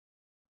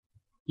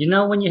You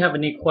know when you have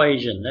an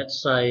equation,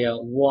 let's say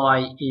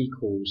y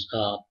equals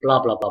blah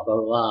blah blah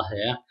blah blah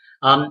here.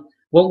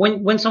 Well,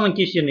 when someone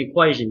gives you an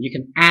equation, you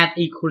can add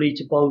equally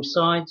to both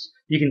sides.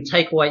 You can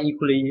take away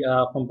equally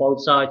from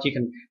both sides. You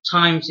can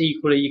times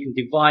equally. You can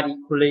divide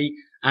equally.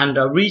 And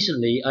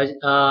recently,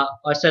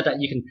 I said that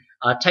you can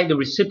take the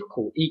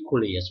reciprocal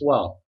equally as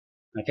well.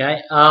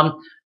 Okay.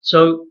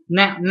 So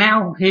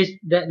now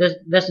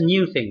there's a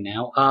new thing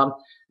now.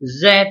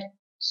 Z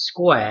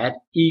squared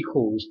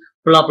equals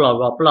blah blah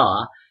blah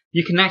blah.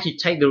 You can actually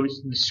take the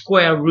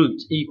square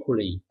root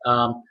equally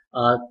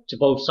to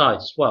both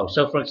sides as well.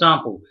 So for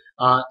example,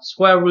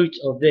 square root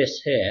of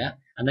this here,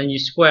 and then you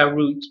square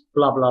root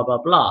blah blah blah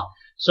blah.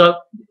 So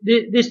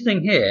this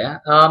thing here,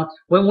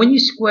 when you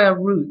square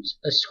root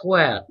a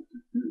square,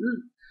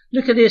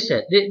 look at this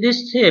here.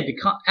 This here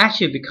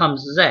actually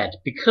becomes z,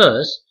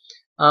 because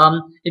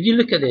if you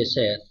look at this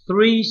here,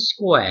 3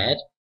 squared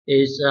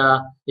is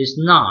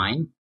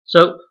 9.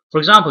 So for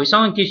example, if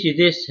someone gives you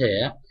this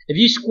here, if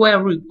you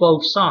square root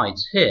both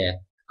sides here,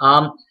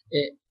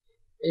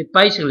 it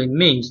basically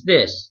means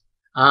this,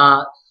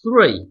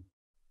 3,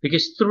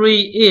 because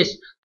 3 is,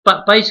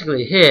 but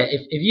basically here,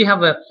 if you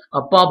have a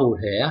bubble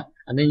here,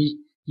 and then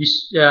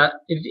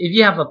if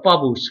you have a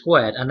bubble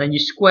squared, and then you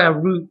square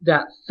root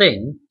that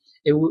thing,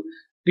 it will,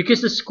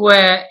 because the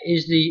square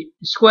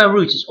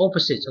root is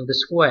opposite of the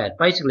squared,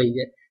 basically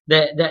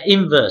they're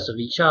inverse of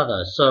each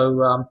other,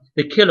 so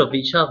they kill off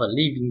each other,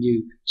 leaving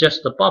you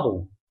just the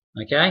bubble.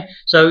 Okay,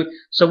 so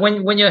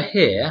when you're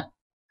here,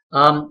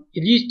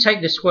 if you take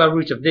the square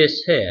root of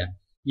this here,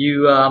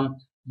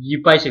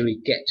 you basically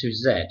get to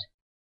z.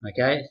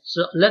 Okay,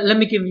 so let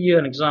me give you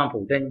an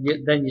example, then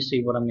you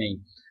see what I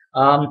mean.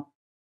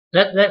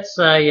 Let's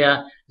say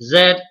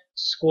z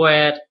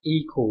squared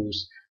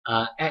equals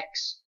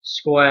x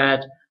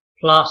squared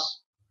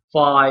plus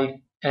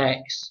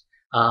 5x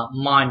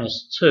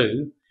minus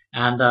 2,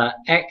 and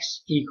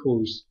x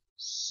equals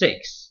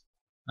 6.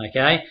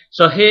 Okay,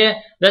 so here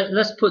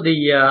let's put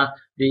the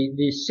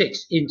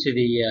 6 into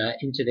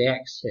the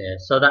x here.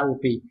 So that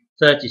would be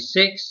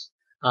 36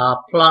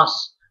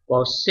 plus,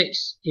 well,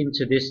 6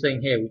 into this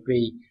thing here would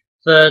be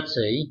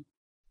 30,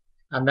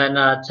 and then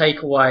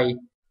take away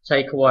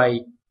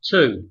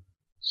 2.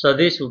 So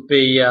this would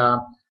be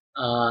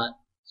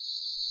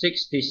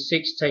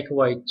 66 take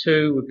away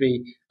 2 would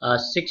be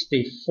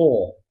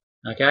 64.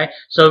 Okay,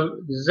 so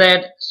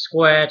z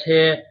squared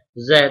here,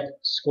 z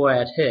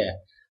squared here.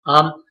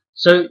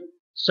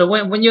 So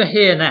when you're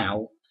here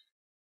now,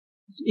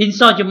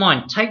 inside your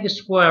mind, take the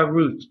square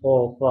root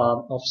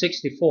of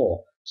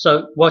 64.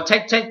 So well,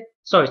 take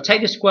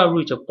the square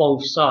root of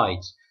both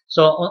sides.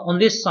 So on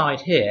this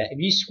side here, if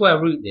you square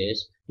root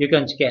this, you're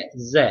going to get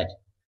z,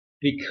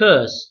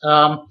 because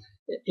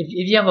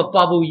if you have a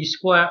bubble, you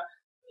square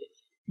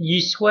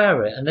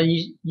it, and then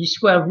you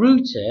square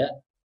root it.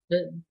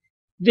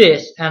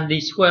 This and the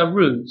square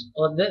root,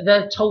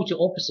 they're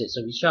total opposites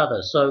of each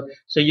other. So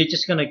you're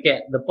just going to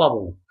get the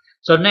bubble.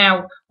 So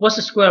now, what's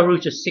the square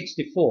root of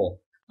 64?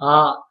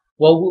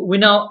 Well, we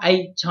know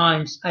 8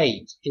 times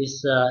 8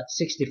 is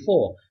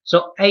 64.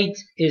 So 8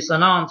 is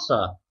an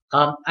answer.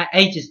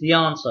 8 is the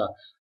answer.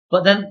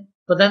 But then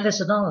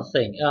there's another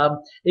thing.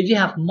 If you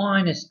have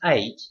minus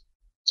 8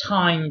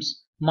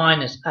 times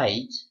minus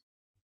 8,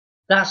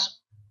 that's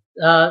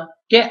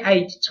get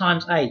 8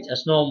 times 8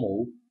 as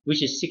normal,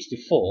 which is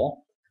 64.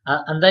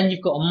 And then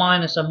you've got a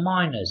minus and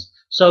minus.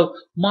 So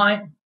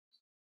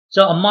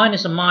a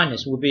minus and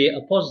minus would be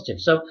a positive.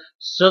 So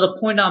the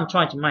point that I'm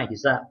trying to make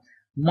is that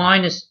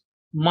minus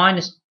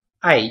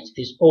 8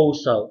 is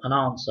also an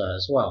answer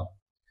as well.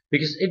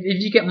 Because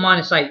if you get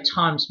minus 8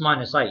 times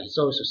minus 8, it's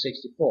also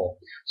 64.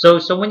 So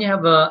when you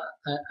have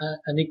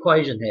an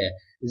equation here,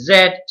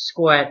 z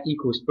squared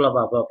equals blah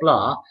blah blah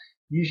blah,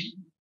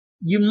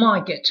 you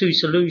might get 2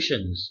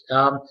 solutions.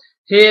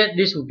 Here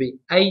this would be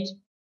 8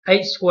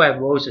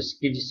 squared will also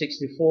give you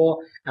 64,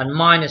 and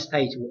minus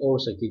 8 will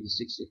also give you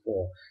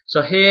 64.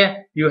 So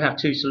here you have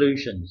 2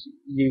 solutions.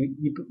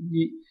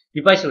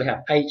 You basically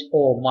have 8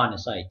 or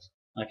minus 8.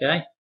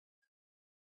 Okay.